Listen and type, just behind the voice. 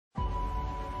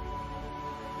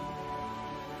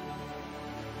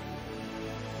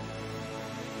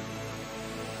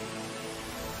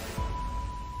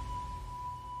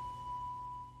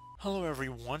Hello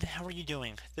everyone, how are you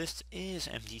doing? This is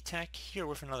MD Tech here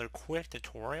with another quick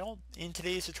tutorial. In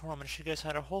today's tutorial I'm going to show you guys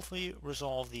how to hopefully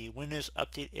resolve the Windows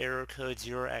Update error code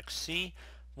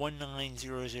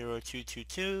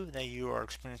 0xc1900222 that you are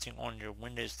experiencing on your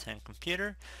Windows 10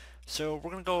 computer. So we're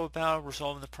going to go about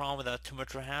resolving the problem without too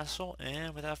much of a hassle,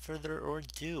 and without further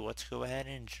ado, let's go ahead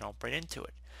and jump right into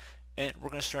it. And we're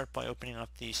going to start by opening up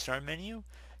the Start menu,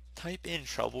 type in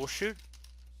Troubleshoot.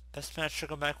 Best match to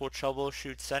go back with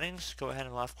troubleshoot settings. Go ahead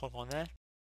and left click on that.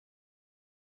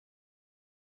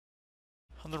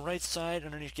 On the right side,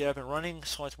 underneath Get Up and Running,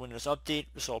 select Windows Update,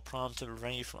 resolve problem to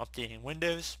prevent you from updating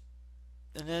Windows.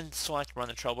 And then select Run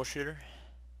the Troubleshooter.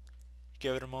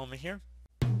 Give it a moment here.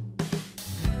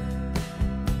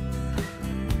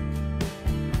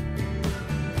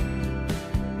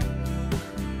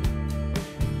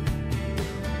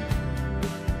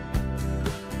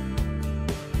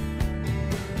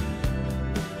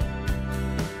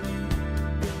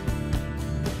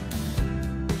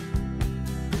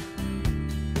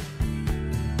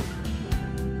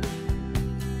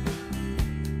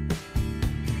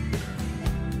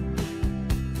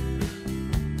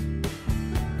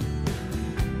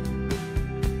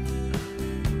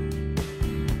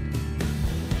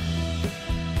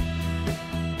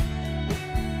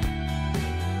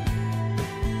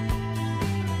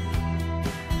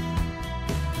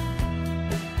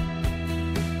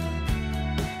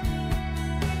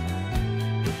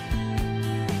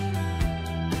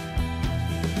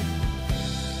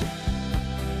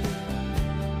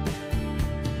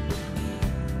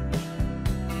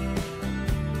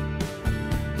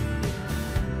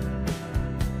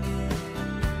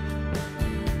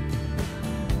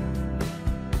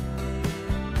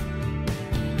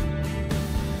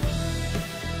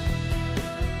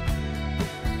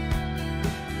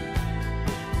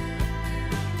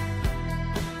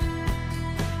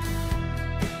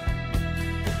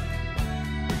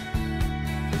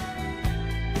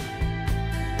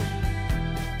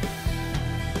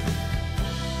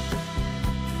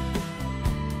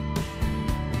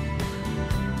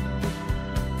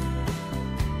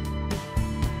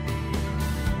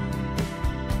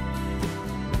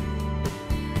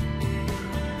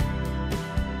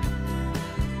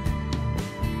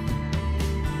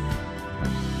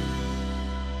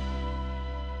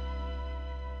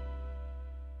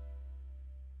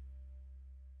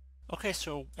 Okay,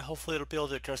 so hopefully it'll be able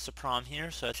to address the problem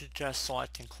here. So I should just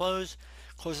select and close.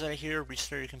 Close out of here,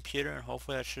 restart your computer, and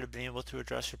hopefully that should have been able to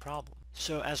address your problem.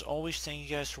 So as always, thank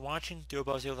you guys for watching. Do hope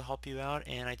I was able to help you out,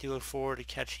 and I do look forward to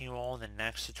catching you all in the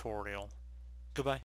next tutorial. Goodbye.